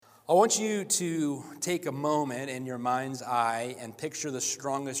I want you to take a moment in your mind's eye and picture the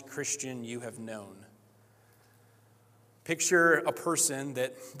strongest Christian you have known. Picture a person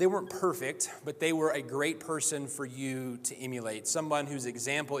that they weren't perfect, but they were a great person for you to emulate. Someone whose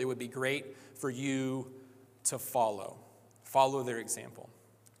example it would be great for you to follow. Follow their example.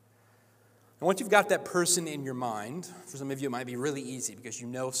 And once you've got that person in your mind, for some of you it might be really easy because you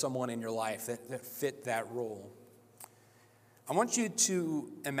know someone in your life that fit that role. I want you to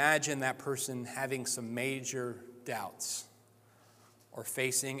imagine that person having some major doubts or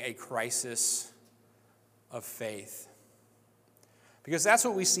facing a crisis of faith. Because that's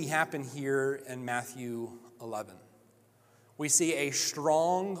what we see happen here in Matthew 11. We see a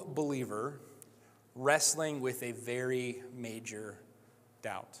strong believer wrestling with a very major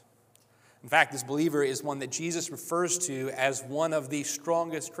doubt. In fact, this believer is one that Jesus refers to as one of the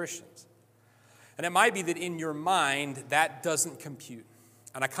strongest Christians. And it might be that in your mind, that doesn't compute.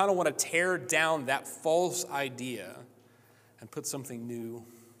 And I kind of want to tear down that false idea and put something new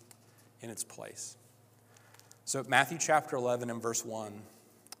in its place. So Matthew chapter 11 and verse 1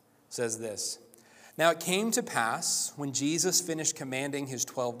 says this. Now it came to pass, when Jesus finished commanding his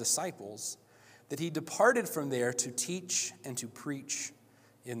 12 disciples, that he departed from there to teach and to preach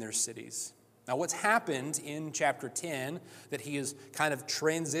in their cities. Now, what's happened in chapter 10 that he is kind of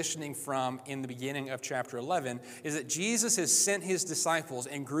transitioning from in the beginning of chapter 11 is that Jesus has sent his disciples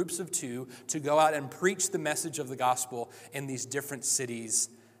in groups of 2 to go out and preach the message of the gospel in these different cities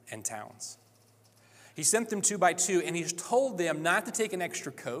and towns. He sent them 2 by 2, and he's told them not to take an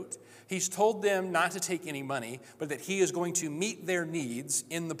extra coat. He's told them not to take any money, but that he is going to meet their needs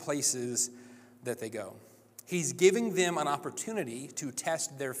in the places that they go. He's giving them an opportunity to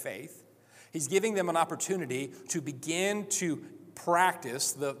test their faith. He's giving them an opportunity to begin to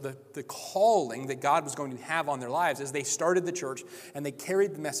practice the calling that God was going to have on their lives as they started the church and they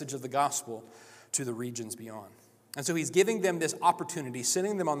carried the message of the gospel to the regions beyond. And so he's giving them this opportunity,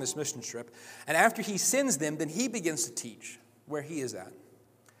 sending them on this mission trip. And after he sends them, then he begins to teach where he is at.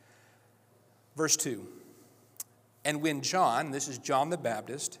 Verse 2. And when John, this is John the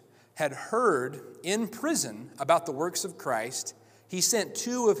Baptist, had heard in prison about the works of Christ, he sent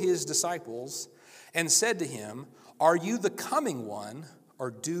 2 of his disciples and said to him, "Are you the coming one,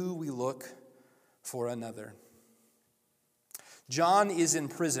 or do we look for another?" John is in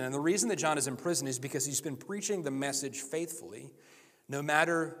prison, and the reason that John is in prison is because he's been preaching the message faithfully, no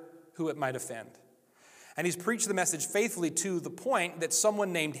matter who it might offend. And he's preached the message faithfully to the point that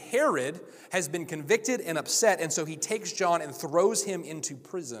someone named Herod has been convicted and upset, and so he takes John and throws him into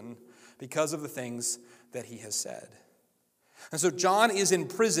prison because of the things that he has said. And so John is in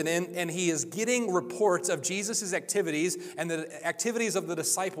prison, and he is getting reports of Jesus' activities and the activities of the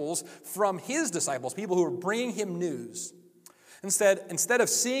disciples from his disciples, people who are bringing him news. Instead of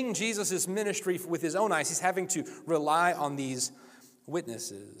seeing Jesus' ministry with his own eyes, he's having to rely on these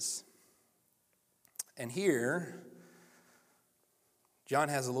witnesses. And here, John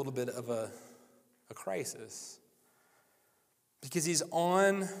has a little bit of a crisis because he's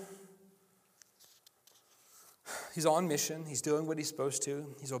on mission. He's doing what he's supposed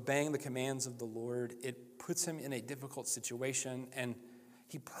to. He's obeying the commands of the Lord. It puts him in a difficult situation, and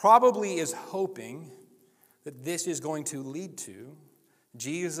he probably is hoping that this is going to lead to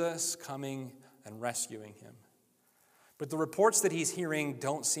Jesus coming and rescuing him. But the reports that he's hearing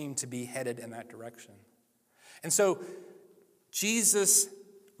don't seem to be headed in that direction. And so Jesus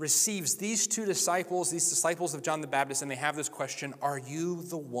receives these 2 disciples, these disciples of John the Baptist, and they have this question, "Are you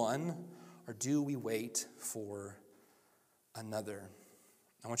the one, or do we wait for another?"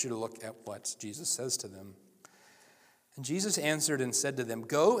 I want you to look at what Jesus says to them. And Jesus answered and said to them,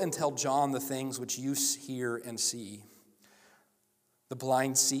 "Go and tell John the things which you hear and see. The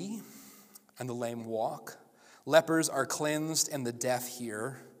blind see, and the lame walk. Lepers are cleansed, and the deaf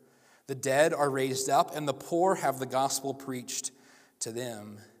hear. The dead are raised up, and the poor have the gospel preached to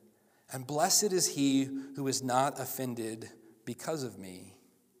them. And blessed is he who is not offended because of me."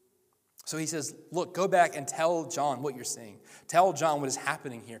 So he says, look, go back and tell John what you're seeing. Tell John what is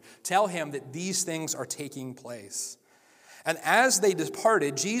happening here. Tell him that these things are taking place. And as they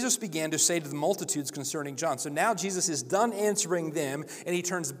departed, Jesus began to say to the multitudes concerning John. So now Jesus is done answering them, and he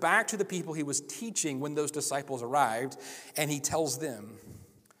turns back to the people he was teaching when those disciples arrived, and he tells them,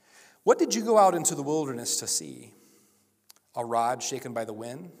 "What did you go out into the wilderness to see? A rod shaken by the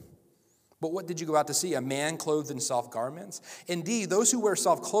wind? But what did you go out to see? A man clothed in soft garments? Indeed, those who wear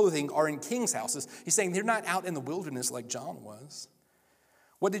soft clothing are in kings' houses." He's saying they're not out in the wilderness like John was.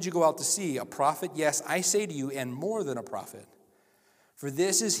 "What did you go out to see? A prophet? Yes, I say to you, and more than a prophet. For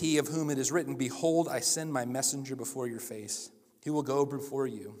this is he of whom it is written, 'Behold, I send my messenger before your face. He will go before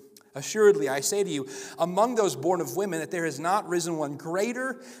you. Assuredly, I say to you, among those born of women, that there has not risen one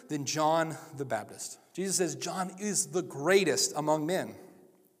greater than John the Baptist. Jesus says John is the greatest among men.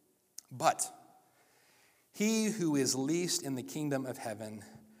 But he who is least in the kingdom of heaven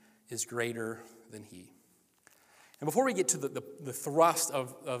is greater than he. And before we get to the thrust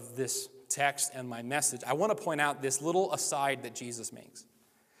of this text and my message, I want to point out this little aside that Jesus makes.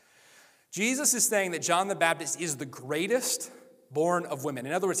 Jesus is saying that John the Baptist is the greatest born of women.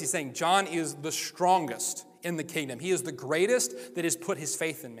 In other words, he's saying John is the strongest in the kingdom. He is the greatest that has put his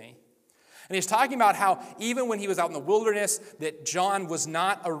faith in me. And he's talking about how even when he was out in the wilderness, that John was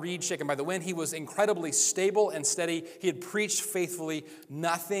not a reed shaken by the wind. He was incredibly stable and steady. He had preached faithfully.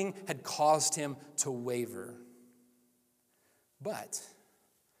 Nothing had caused him to waver. But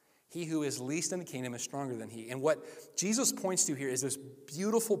he who is least in the kingdom is stronger than he. And what Jesus points to here is this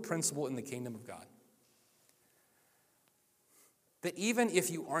beautiful principle in the kingdom of God. That even if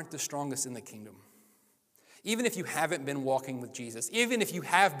you aren't the strongest in the kingdom, even if you haven't been walking with Jesus, even if you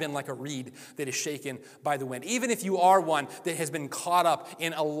have been like a reed that is shaken by the wind, even if you are one that has been caught up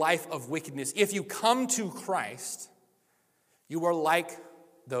in a life of wickedness, if you come to Christ, you are like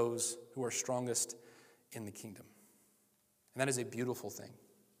those who are strongest in the kingdom. And that is a beautiful thing.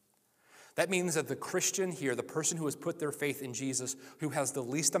 That means that the Christian here, the person who has put their faith in Jesus, who has the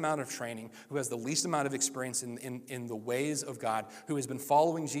least amount of training, who has the least amount of experience in the ways of God, who has been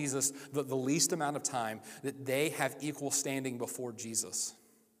following Jesus the least amount of time, that they have equal standing before Jesus.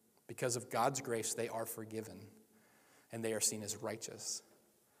 Because of God's grace, they are forgiven, and they are seen as righteous.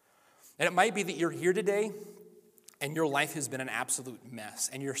 And it might be that you're here today, and your life has been an absolute mess,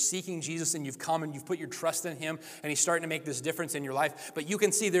 and you're seeking Jesus, and you've come and you've put your trust in him, and he's starting to make this difference in your life. But you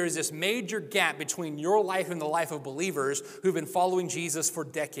can see there is this major gap between your life and the life of believers who've been following Jesus for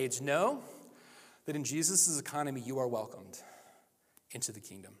decades. Know that in Jesus' economy, you are welcomed into the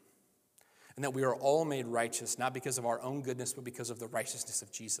kingdom, and that we are all made righteous, not because of our own goodness, but because of the righteousness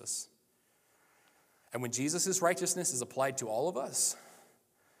of Jesus. And when Jesus' righteousness is applied to all of us,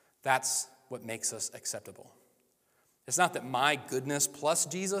 that's what makes us acceptable. It's not that my goodness plus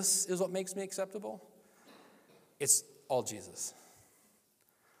Jesus is what makes me acceptable. It's all Jesus.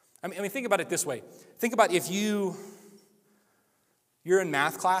 I mean, think about it this way. Think about if you're in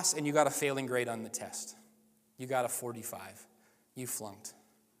math class and you got a failing grade on the test. You got a 45. You flunked.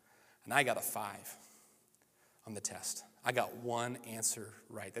 And I got a 5 on the test. I got one answer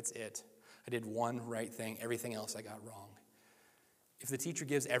right. That's it. I did one right thing. Everything else I got wrong. If the teacher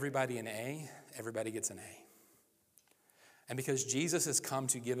gives everybody an A, everybody gets an A. And because Jesus has come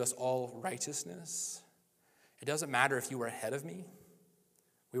to give us all righteousness, it doesn't matter if you were ahead of me.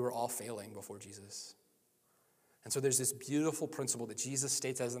 We were all failing before Jesus. And so there's this beautiful principle that Jesus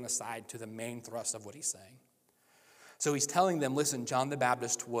states as an aside to the main thrust of what he's saying. So he's telling them, listen, John the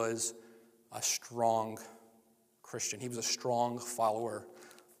Baptist was a strong Christian. He was a strong follower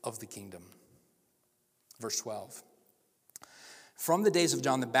of the kingdom. Verse 12. From the days of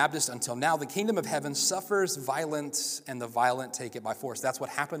John the Baptist until now, the kingdom of heaven suffers violence, and the violent take it by force. That's what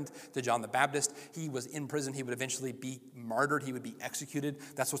happened to John the Baptist. He was in prison. He would eventually be martyred. He would be executed.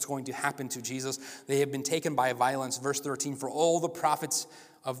 That's what's going to happen to Jesus. They have been taken by violence. Verse 13, for all the prophets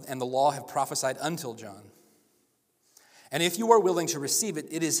and the law have prophesied until John. And if you are willing to receive it,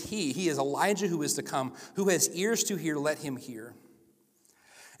 it is he is Elijah who is to come, who has ears to hear, let him hear.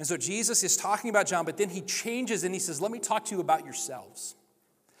 And so Jesus is talking about John, but then he changes and he says, let me talk to you about yourselves.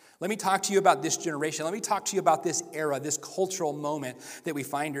 Let me talk to you about this generation. Let me talk to you about this era, this cultural moment that we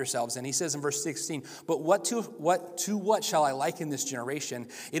find ourselves in. He says in verse 16, but what shall I liken this generation?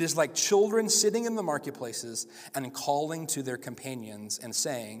 It is like children sitting in the marketplaces and calling to their companions and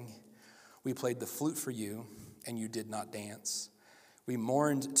saying, we played the flute for you and you did not dance. We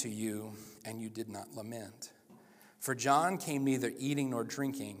mourned to you and you did not lament. For John came neither eating nor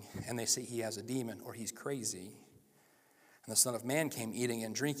drinking, and they say he has a demon or he's crazy. And the Son of Man came eating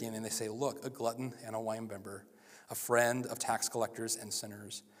and drinking, and they say, look, a glutton and a winebibber, a friend of tax collectors and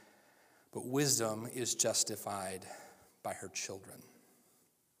sinners. But wisdom is justified by her children.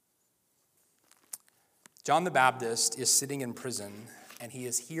 John the Baptist is sitting in prison, and he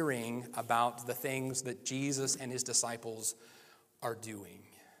is hearing about the things that Jesus and his disciples are doing.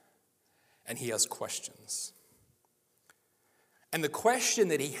 And he has questions. And the question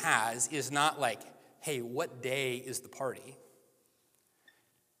that he has is not like, hey, what day is the party?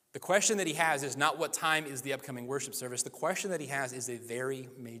 The question that he has is not what time is the upcoming worship service. The question that he has is a very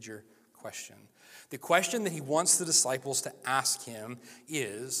major question. The question that he wants the disciples to ask him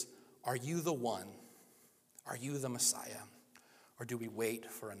is, are you the one? Are you the Messiah? Or do we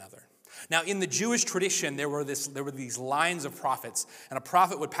wait for another? Now, in the Jewish tradition, there were these lines of prophets, and a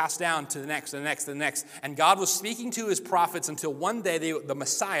prophet would pass down to the next, and the next, and the next. And God was speaking to his prophets until one day the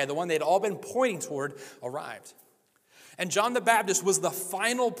Messiah, the one they'd all been pointing toward, arrived. And John the Baptist was the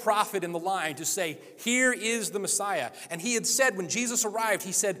final prophet in the line to say, here is the Messiah. And he had said, when Jesus arrived,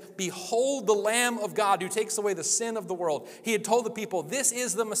 he said, behold the Lamb of God who takes away the sin of the world. He had told the people, this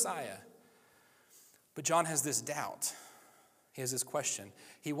is the Messiah. But John has this doubt. He has this question.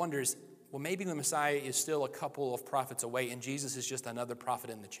 He wonders, well, maybe the Messiah is still a couple of prophets away, and Jesus is just another prophet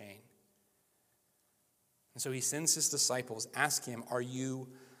in the chain. And so he sends his disciples, ask him, are you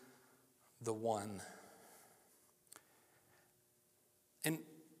the one? In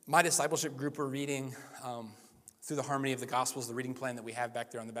my discipleship group, we're reading through the Harmony of the Gospels, the reading plan that we have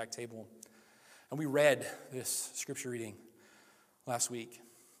back there on the back table. And we read this scripture reading last week.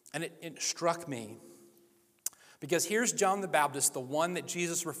 And it struck me, because here's John the Baptist, the one that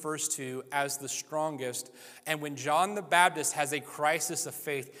Jesus refers to as the strongest. And when John the Baptist has a crisis of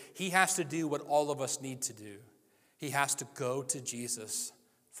faith, he has to do what all of us need to do. He has to go to Jesus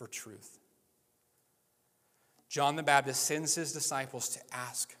for truth. John the Baptist sends his disciples to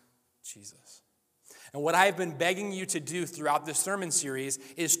ask Jesus. And what I've been begging you to do throughout this sermon series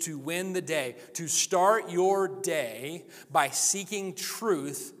is to win the day, to start your day by seeking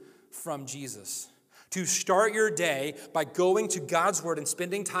truth from Jesus. To start your day by going to God's Word and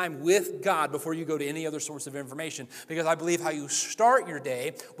spending time with God before you go to any other source of information. Because I believe how you start your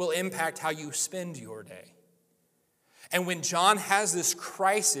day will impact how you spend your day. And when John has this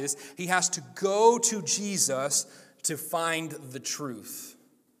crisis, he has to go to Jesus to find the truth.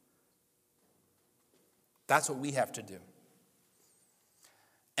 That's what we have to do.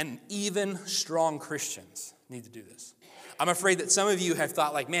 And even strong Christians need to do this. I'm afraid that some of you have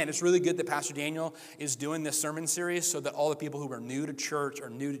thought like, man, it's really good that Pastor Daniel is doing this sermon series so that all the people who are new to church or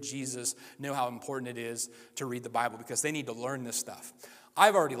new to Jesus know how important it is to read the Bible because they need to learn this stuff.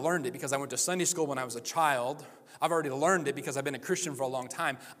 I've already learned it because I went to Sunday school when I was a child. I've already learned it because I've been a Christian for a long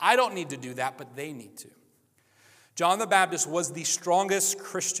time. I don't need to do that, but they need to. John the Baptist was the strongest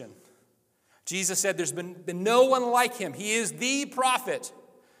Christian. Jesus said there's been no one like him. He is the prophet.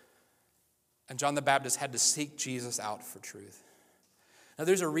 And John the Baptist had to seek Jesus out for truth. Now,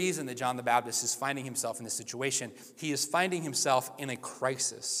 there's a reason that John the Baptist is finding himself in this situation. He is finding himself in a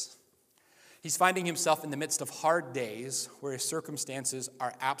crisis. He's finding himself in the midst of hard days where his circumstances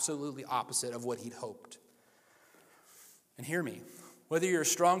are absolutely opposite of what he'd hoped. And hear me, whether you're a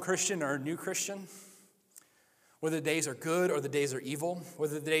strong Christian or a new Christian, whether the days are good or the days are evil,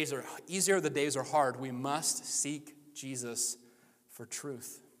 whether the days are easier or the days are hard, we must seek Jesus for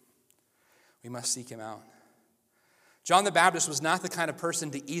truth. We must seek him out. John the Baptist was not the kind of person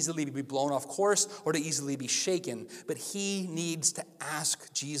to easily be blown off course or to easily be shaken, but he needs to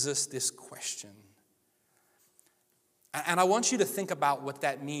ask Jesus this question. And I want you to think about what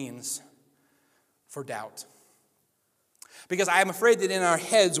that means for doubt. Because I am afraid that in our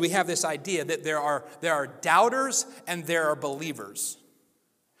heads we have this idea that there are doubters and there are believers.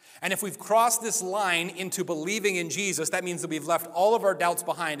 And if we've crossed this line into believing in Jesus, that means that we've left all of our doubts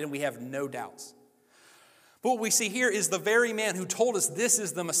behind and we have no doubts. But what we see here is the very man who told us this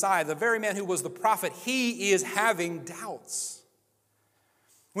is the Messiah, the very man who was the prophet, he is having doubts.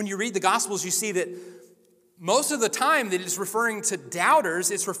 When you read the Gospels, you see that most of the time that it's referring to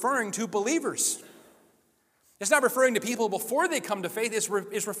doubters, it's referring to believers. It's not referring to people before they come to faith.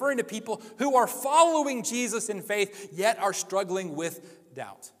 It's referring to people who are following Jesus in faith, yet are struggling with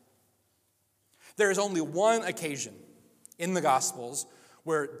doubt. There is only one occasion in the Gospels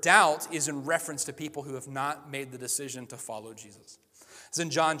where doubt is in reference to people who have not made the decision to follow Jesus. It's in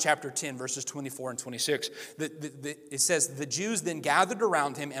John chapter 10, verses 24 and 26. It says, the Jews then gathered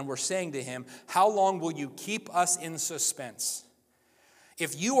around him and were saying to him, how long will you keep us in suspense?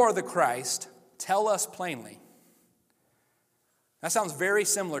 If you are the Christ, tell us plainly. That sounds very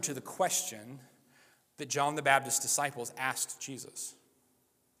similar to the question that John the Baptist's disciples asked Jesus.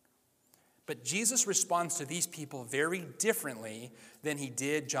 But Jesus responds to these people very differently than he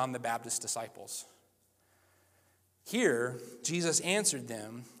did John the Baptist's disciples. Here, Jesus answered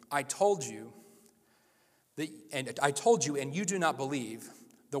them, I told you, and you do not believe.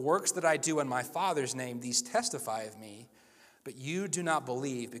 The works that I do in my Father's name, these testify of me, but you do not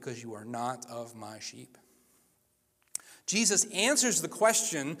believe because you are not of my sheep. Jesus answers the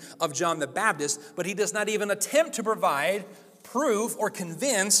question of John the Baptist, but he does not even attempt to provide proof or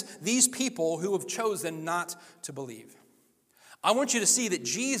convince these people who have chosen not to believe. I want you to see that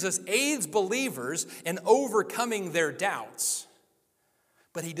Jesus aids believers in overcoming their doubts,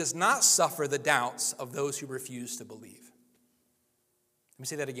 but he does not suffer the doubts of those who refuse to believe. me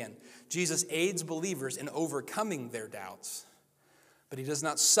say that again. Jesus aids believers in overcoming their doubts, but he does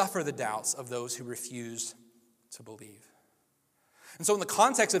not suffer the doubts of those who refuse to believe. And so in the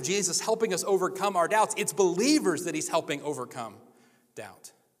context of Jesus helping us overcome our doubts, it's believers that he's helping overcome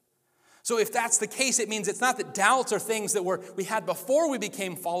doubt. So if that's the case, it means it's not that doubts are things that we had before we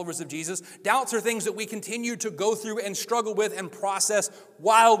became followers of Jesus. Doubts are things that we continue to go through and struggle with and process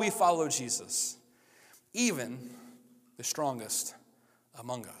while we follow Jesus, even the strongest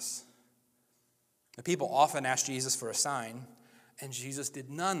among us. The people often ask Jesus for a sign, and Jesus did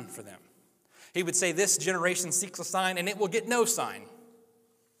none for them. He would say, this generation seeks a sign, and it will get no sign.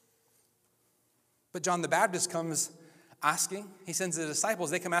 But John the Baptist comes asking. He sends the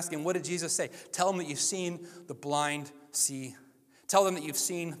disciples. They come asking, what did Jesus say? Tell them that you've seen the blind see. Tell them that you've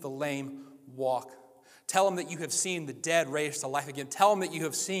seen the lame walk. Tell them that you have seen the dead raised to life again. Tell them that you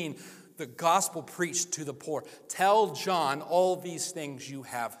have seen the gospel preached to the poor. Tell John all these things you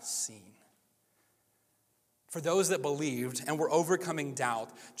have seen. For those that believed and were overcoming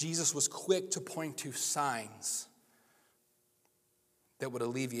doubt, Jesus was quick to point to signs that would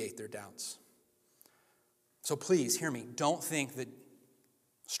alleviate their doubts. So please, hear me. Don't think that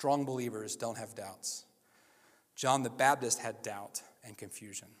strong believers don't have doubts. John the Baptist had doubt and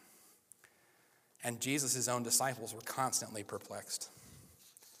confusion. And Jesus' own disciples were constantly perplexed.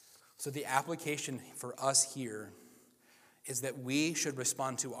 So the application for us here is that we should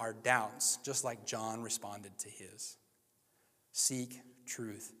respond to our doubts just like John responded to his. Seek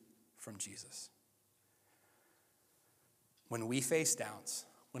truth from Jesus. When we face doubts,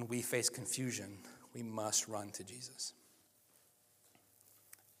 when we face confusion, we must run to Jesus.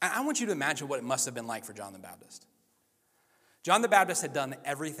 I want you to imagine what it must have been like for John the Baptist. John the Baptist had done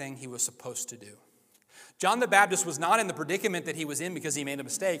everything he was supposed to do. John the Baptist was not in the predicament that he was in because he made a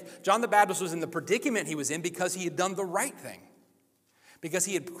mistake. John the Baptist was in the predicament he was in because he had done the right thing. Because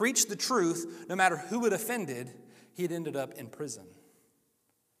he had preached the truth, no matter who it offended, he had ended up in prison.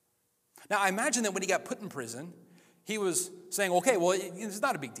 Now, I imagine that when he got put in prison, he was saying, okay, well, it's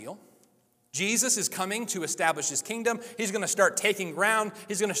not a big deal. Jesus is coming to establish his kingdom. He's going to start taking ground.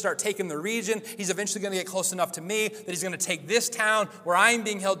 He's going to start taking the region. He's eventually going to get close enough to me that he's going to take this town where I'm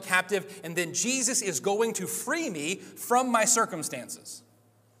being held captive. And then Jesus is going to free me from my circumstances.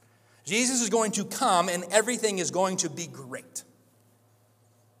 Jesus is going to come and everything is going to be great.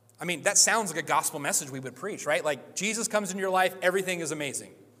 I mean, that sounds like a gospel message we would preach, right? Like Jesus comes into your life, everything is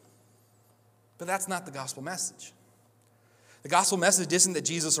amazing. But that's not the gospel message. The gospel message isn't that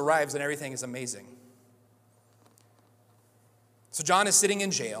Jesus arrives and everything is amazing. So John is sitting in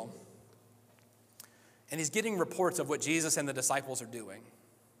jail, and he's getting reports of what Jesus and the disciples are doing.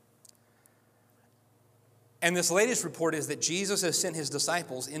 And this latest report is that Jesus has sent his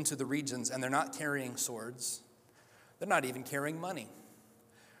disciples into the regions, and they're not carrying swords. They're not even carrying money.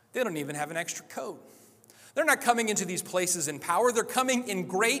 They don't even have an extra coat. They're not coming into these places in power. They're coming in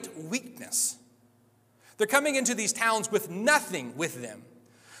great weakness. They're coming into these towns with nothing with them.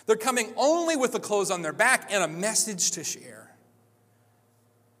 They're coming only with the clothes on their back and a message to share.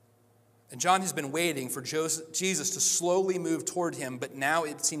 And John has been waiting for Jesus to slowly move toward him, but now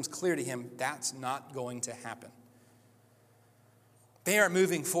it seems clear to him that's not going to happen. They aren't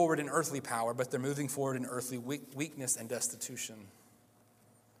moving forward in earthly power, but they're moving forward in earthly weakness and destitution.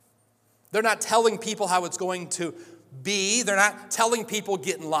 They're not telling people how it's going to be. They're not telling people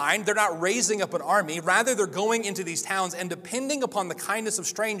get in line. They're not raising up an army. Rather, they're going into these towns and depending upon the kindness of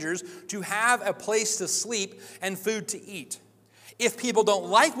strangers to have a place to sleep and food to eat. If people don't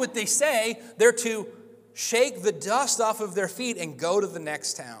like what they say, they're to shake the dust off of their feet and go to the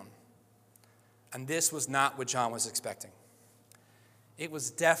next town. And this was not what John was expecting. It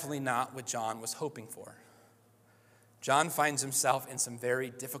was definitely not what John was hoping for. John finds himself in some very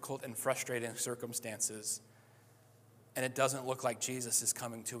difficult and frustrating circumstances, and it doesn't look like Jesus is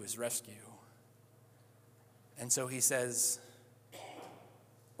coming to his rescue. And so he says,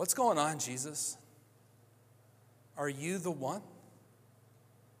 "What's going on, Jesus? Are you the one?"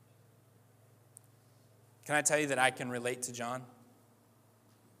 Can I tell you that I can relate to John?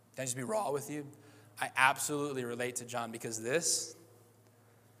 Can I just be raw with you? I absolutely relate to John because this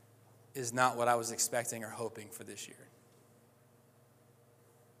is not what I was expecting or hoping for this year.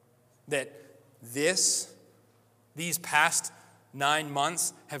 That these past 9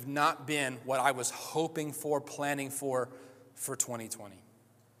 months have not been what I was hoping for, planning for 2020.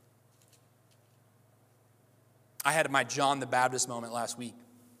 I had my John the Baptist moment last week.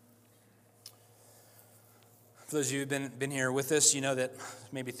 For those of you who've been here with us, you know that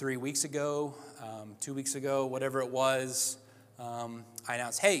maybe 3 weeks ago, 2 weeks ago, whatever it was, I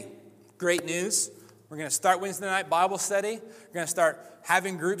announced, hey, great news. We're going to start Wednesday night Bible study. We're going to start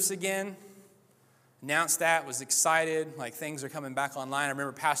having groups again. Announced that, was excited, like things are coming back online. I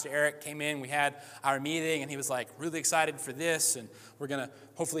remember Pastor Eric came in, we had our meeting, and he was like really excited for this, and we're going to,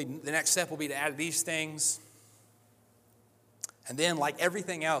 hopefully the next step will be to add these things. And then, like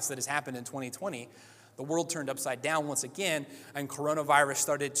everything else that has happened in 2020, the world turned upside down once again, and coronavirus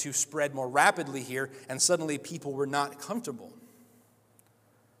started to spread more rapidly here, and suddenly people were not comfortable.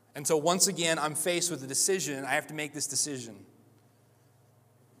 And so once again, I'm faced with a decision. I have to make this decision.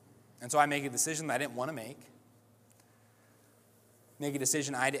 And so I make a decision that I didn't want to make. Make a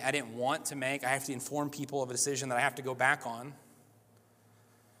decision I didn't want to make. I have to inform people of a decision that I have to go back on.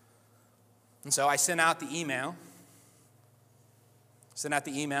 And so I sent out the email.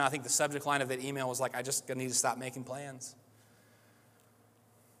 I think the subject line of that email was like, I just need to stop making plans.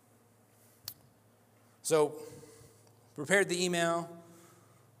 So prepared the email.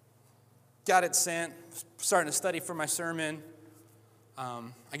 Got it sent. Starting to study for my sermon.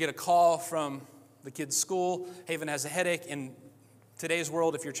 I get a call from the kid's school. Haven has a headache. In today's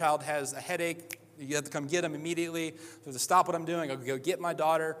world, if your child has a headache, you have to come get them immediately. So to stop what I'm doing, I'll go get my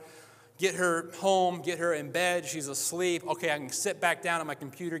daughter, get her home, get her in bed. She's asleep. Okay, I can sit back down on my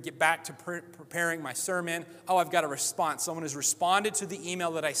computer, get back to preparing my sermon. Oh, I've got a response. Someone has responded to the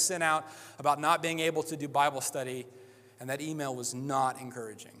email that I sent out about not being able to do Bible study, and that email was not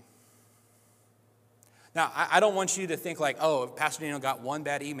encouraging. Now, I don't want you to think like, oh, Pastor Daniel got one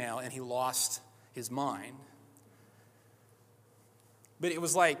bad email and he lost his mind. But it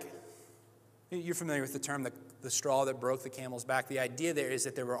was like, you're familiar with the term, the straw that broke the camel's back. The idea there is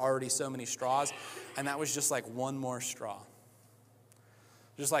that there were already so many straws, and that was just like one more straw.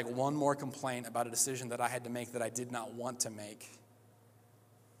 Just like one more complaint about a decision that I had to make that I did not want to make.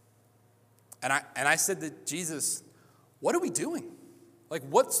 And I said to Jesus, what are we doing? Like,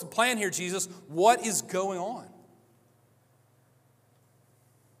 what's the plan here, Jesus? What is going on?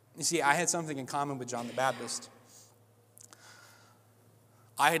 You see, I had something in common with John the Baptist.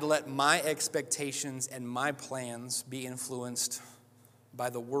 I had let my expectations and my plans be influenced by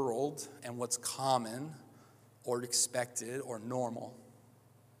the world and what's common or expected or normal.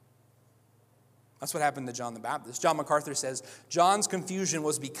 That's what happened to John the Baptist. John MacArthur says, John's confusion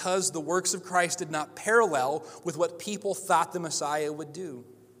was because the works of Christ did not parallel with what people thought the Messiah would do.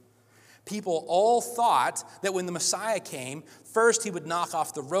 People all thought that when the Messiah came, first he would knock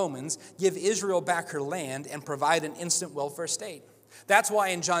off the Romans, give Israel back her land, and provide an instant welfare state. That's why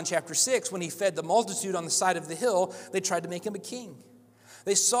in John chapter 6, when he fed the multitude on the side of the hill, they tried to make him a king.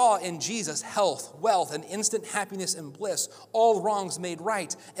 They saw in Jesus health, wealth, and instant happiness and bliss, all wrongs made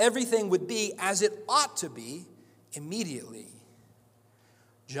right. Everything would be as it ought to be immediately.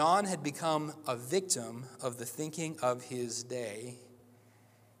 John had become a victim of the thinking of his day.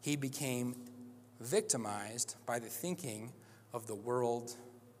 He became victimized by the thinking of the world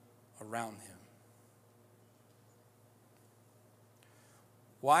around him.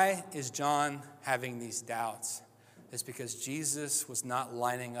 Why is John having these doubts? It's because Jesus was not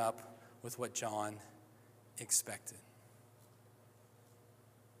lining up with what John expected.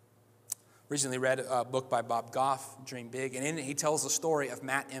 Recently read a book by Bob Goff, Dream Big, and in it he tells the story of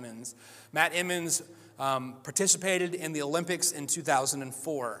Matt Emmons. Matt Emmons participated in the Olympics in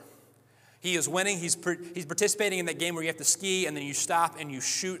 2004. He is winning. He's participating in that game where you have to ski and then you stop and you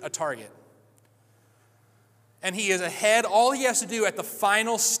shoot a target. And he is ahead. All he has to do at the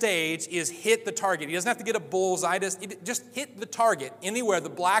final stage is hit the target. He doesn't have to get a bullseye. Just hit the target anywhere, the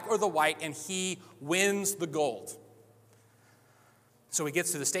black or the white, and he wins the gold. So he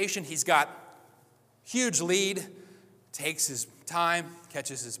gets to the station. He's got huge lead, takes his time,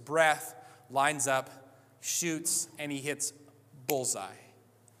 catches his breath, lines up, shoots, and he hits bullseye.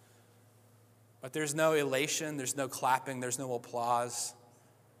 But there's no elation, there's no clapping, there's no applause.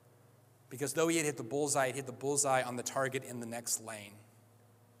 Because though he had hit the bullseye, he hit the bullseye on the target in the next lane.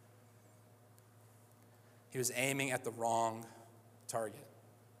 He was aiming at the wrong target.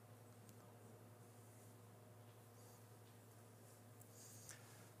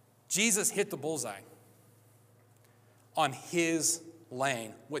 Jesus hit the bullseye on his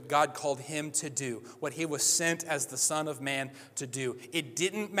lane, what God called him to do, what he was sent as the Son of Man to do. It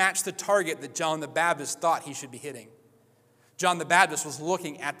didn't match the target that John the Baptist thought he should be hitting. John the Baptist was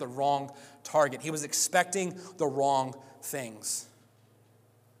looking at the wrong target. He was expecting the wrong things.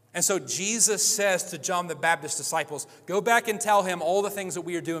 And so Jesus says to John the Baptist's disciples, go back and tell him all the things that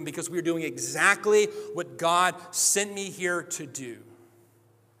we are doing because we are doing exactly what God sent me here to do.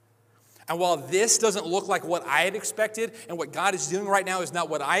 And while this doesn't look like what I had expected and what God is doing right now is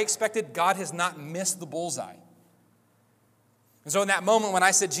not what I expected, God has not missed the bullseye. And so in that moment when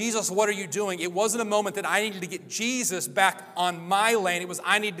I said, Jesus, what are you doing? It wasn't a moment that I needed to get Jesus back on my lane. It was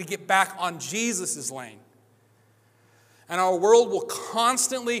I needed to get back on Jesus' lane. And our world will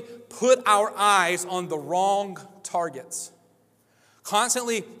constantly put our eyes on the wrong targets.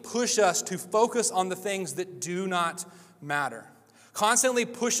 Constantly push us to focus on the things that do not matter. Constantly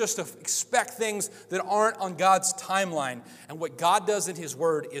push us to expect things that aren't on God's timeline. And what God does in His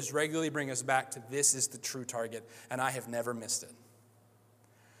Word is regularly bring us back to this is the true target, and I have never missed it.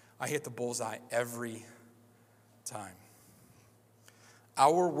 I hit the bullseye every time.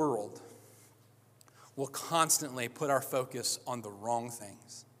 Our world will constantly put our focus on the wrong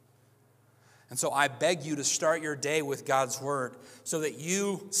things. And so I beg you to start your day with God's Word so that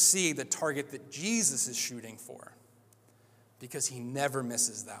you see the target that Jesus is shooting for, because He never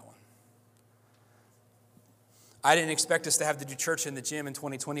misses that one. I didn't expect us to have to do church in the gym in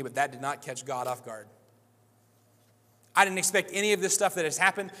 2020, but that did not catch God off guard. I didn't expect any of this stuff that has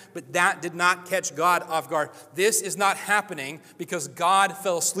happened, but that did not catch God off guard. This is not happening because God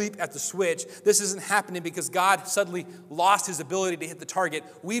fell asleep at the switch. This isn't happening because God suddenly lost His ability to hit the target.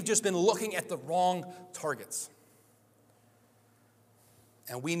 We've just been looking at the wrong targets.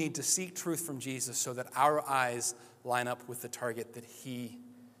 And we need to seek truth from Jesus so that our eyes line up with the target that He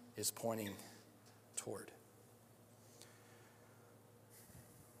is pointing toward.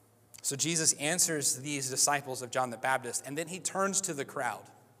 So Jesus answers these disciples of John the Baptist, and then He turns to the crowd.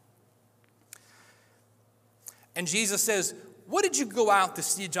 And Jesus says, what did you go out to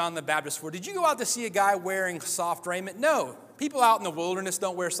see John the Baptist for? Did you go out to see a guy wearing soft raiment? No. People out in the wilderness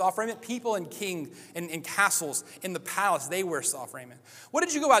don't wear soft raiment. People in castles, in the palace, they wear soft raiment. What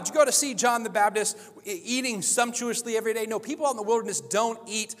did you go out? Did you go to see John the Baptist eating sumptuously every day? No, people out in the wilderness don't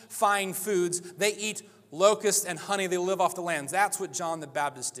eat fine foods. They eat locusts and honey. They live off the land. That's what John the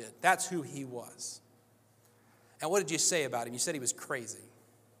Baptist did. That's who he was. And what did you say about him? You said he was crazy.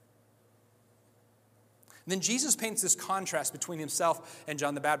 And then Jesus paints this contrast between himself and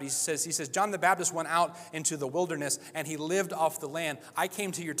John the Baptist. He says, John the Baptist went out into the wilderness and he lived off the land. I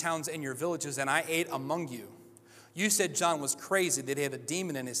came to your towns and your villages and I ate among you. You said John was crazy, that he had a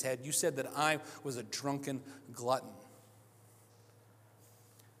demon in his head. You said that I was a drunken glutton.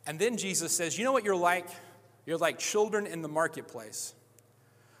 And then Jesus says, you know what you're like? You're like children in the marketplace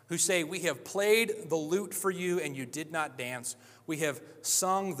who say, we have played the lute for you and you did not dance. We have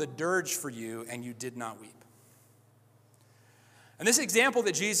sung the dirge for you and you did not weep. And this example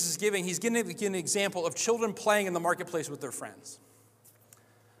that Jesus is giving, he's giving an example of children playing in the marketplace with their friends.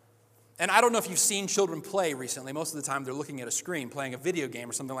 And I don't know if you've seen children play recently. Most of the time they're looking at a screen, playing a video game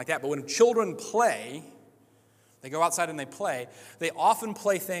or something like that. But when children play, they go outside and they play, they often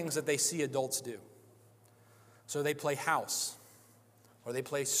play things that they see adults do. So they play house or they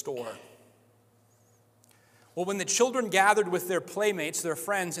play store. Well, when the children gathered with their playmates, their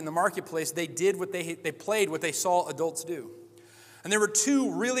friends in the marketplace, they played what they saw adults do. And there were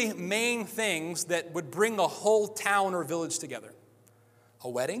two really main things that would bring a whole town or village together: a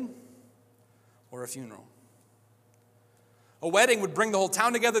wedding or a funeral. A wedding would bring the whole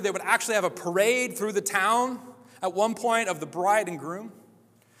town together. They would actually have a parade through the town at one point of the bride and groom.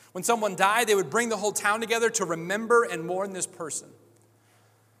 When someone died, they would bring the whole town together to remember and mourn this person.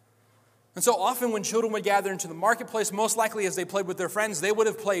 And so often when children would gather into the marketplace, most likely as they played with their friends, they would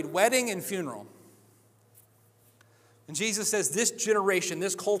have played wedding and funeral. And Jesus says this generation,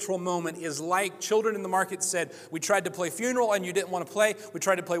 this cultural moment is like children in the market said, we tried to play funeral and you didn't want to play. We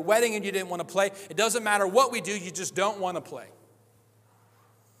tried to play wedding and you didn't want to play. It doesn't matter what we do, you just don't want to play.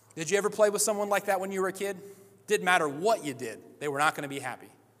 Did you ever play with someone like that when you were a kid? Didn't matter what you did, they were not going to be happy.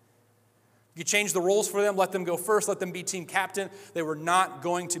 You changed the roles for them, let them go first, let them be team captain. They were not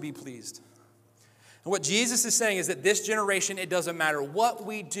going to be pleased. And what Jesus is saying is that this generation, it doesn't matter what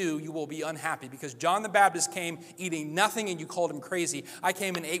we do, you will be unhappy. Because John the Baptist came eating nothing and you called him crazy. I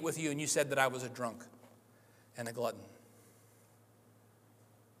came and ate with you and you said that I was a drunk and a glutton.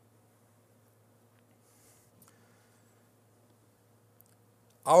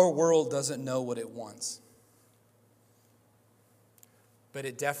 Our world doesn't know what it wants. But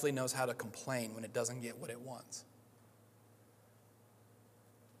it definitely knows how to complain when it doesn't get what it wants.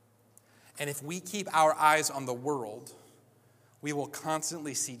 And if we keep our eyes on the world, we will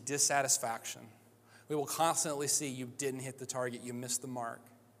constantly see dissatisfaction. We will constantly see you didn't hit the target, you missed the mark.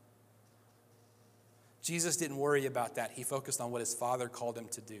 Jesus didn't worry about that. He focused on what his Father called him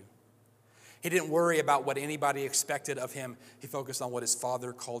to do. He didn't worry about what anybody expected of him. He focused on what his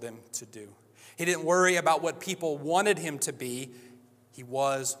Father called him to do. He didn't worry about what people wanted him to be. He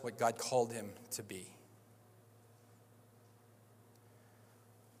was what God called him to be.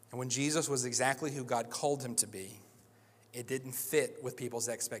 And when Jesus was exactly who God called him to be, It didn't fit with people's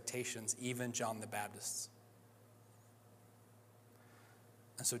expectations, even John the Baptist's.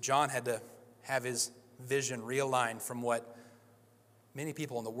 And so John had to have his vision realigned from what many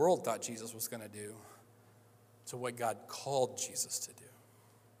people in the world thought Jesus was going to do to what God called Jesus to do.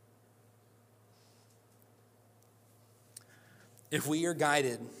 If we are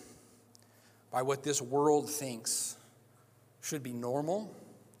guided by what this world thinks should be normal,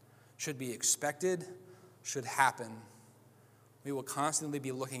 should be expected, should happen, we will constantly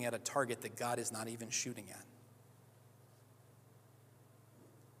be looking at a target that God is not even shooting at.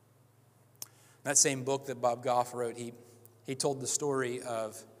 That same book that Bob Goff wrote, he told the story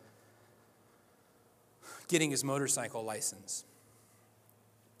of getting his motorcycle license.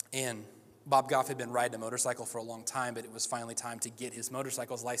 And Bob Goff had been riding a motorcycle for a long time, but it was finally time to get his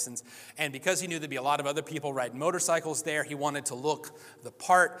motorcycle's license. And because he knew there'd be a lot of other people riding motorcycles there, he wanted to look the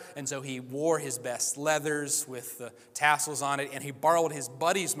part. And so he wore his best leathers with the tassels on it, and he borrowed his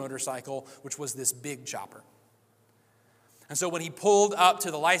buddy's motorcycle, which was this big chopper. And so when he pulled up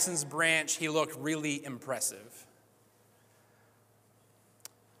to the license branch, he looked really impressive.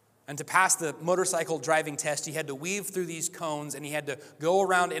 And to pass the motorcycle driving test, he had to weave through these cones, and he had to go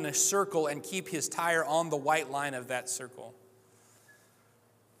around in a circle and keep his tire on the white line of that circle.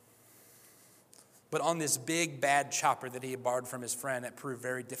 But on this big, bad chopper that he had borrowed from his friend, it proved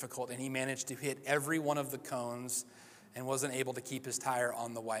very difficult, and he managed to hit every one of the cones and wasn't able to keep his tire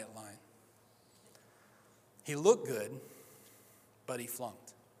on the white line. He looked good, but he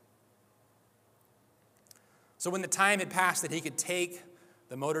flunked. So when the time had passed that he could take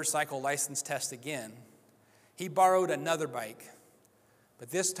the motorcycle license test again, he borrowed another bike, but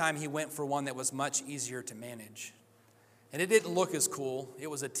this time he went for one that was much easier to manage. And it didn't look as cool. It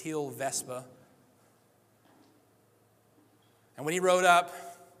was a teal Vespa. And when he rode up,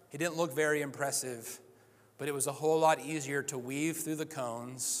 he didn't look very impressive, but it was a whole lot easier to weave through the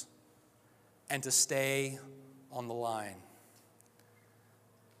cones and to stay on the line.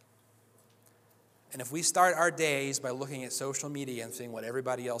 And if we start our days by looking at social media and seeing what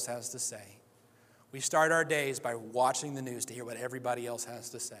everybody else has to say, we start our days by watching the news to hear what everybody else has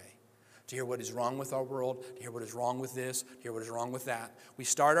to say, to hear what is wrong with our world, to hear what is wrong with this, to hear what is wrong with that. We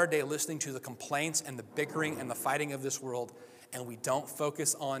start our day listening to the complaints and the bickering and the fighting of this world, and we don't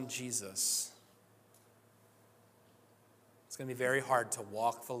focus on Jesus. It's going to be very hard to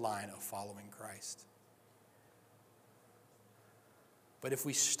walk the line of following Christ. But if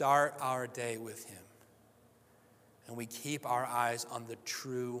we start our day with him and we keep our eyes on the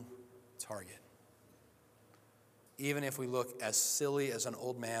true target, even if we look as silly as an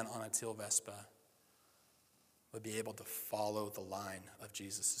old man on a teal Vespa, we'll be able to follow the line of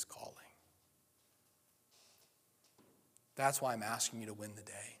Jesus' calling. That's why I'm asking you to win the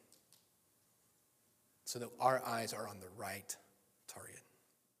day, so that our eyes are on the right